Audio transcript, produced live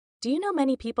Do you know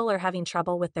many people are having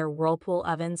trouble with their Whirlpool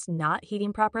ovens not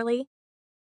heating properly?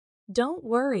 Don't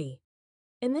worry.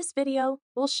 In this video,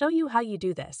 we'll show you how you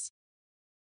do this.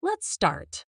 Let's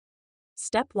start.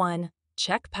 Step 1.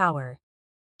 Check power.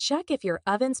 Check if your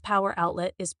oven's power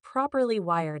outlet is properly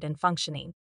wired and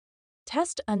functioning.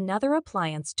 Test another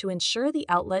appliance to ensure the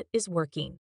outlet is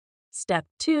working. Step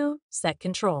 2. Set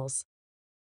controls.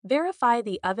 Verify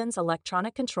the oven's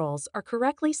electronic controls are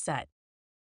correctly set.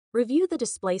 Review the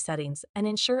display settings and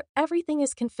ensure everything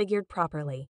is configured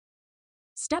properly.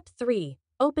 Step 3.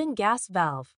 Open gas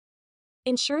valve.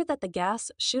 Ensure that the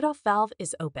gas shutoff valve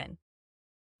is open.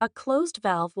 A closed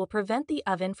valve will prevent the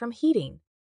oven from heating.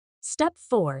 Step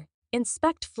 4.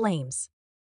 Inspect flames.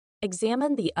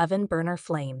 Examine the oven burner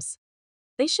flames.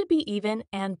 They should be even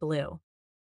and blue.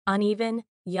 Uneven,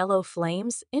 yellow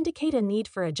flames indicate a need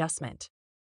for adjustment.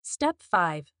 Step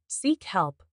 5. Seek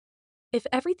help. If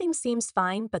everything seems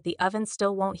fine but the oven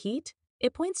still won't heat,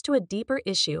 it points to a deeper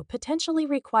issue potentially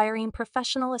requiring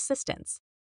professional assistance.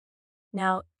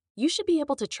 Now, you should be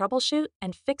able to troubleshoot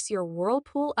and fix your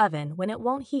Whirlpool oven when it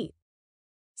won't heat.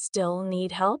 Still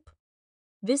need help?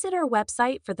 Visit our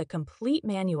website for the complete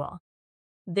manual.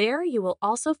 There you will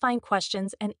also find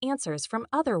questions and answers from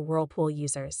other Whirlpool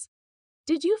users.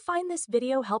 Did you find this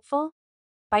video helpful?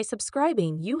 By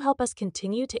subscribing, you help us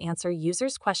continue to answer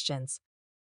users' questions.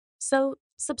 So,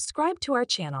 subscribe to our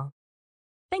channel.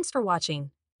 Thanks for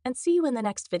watching, and see you in the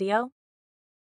next video.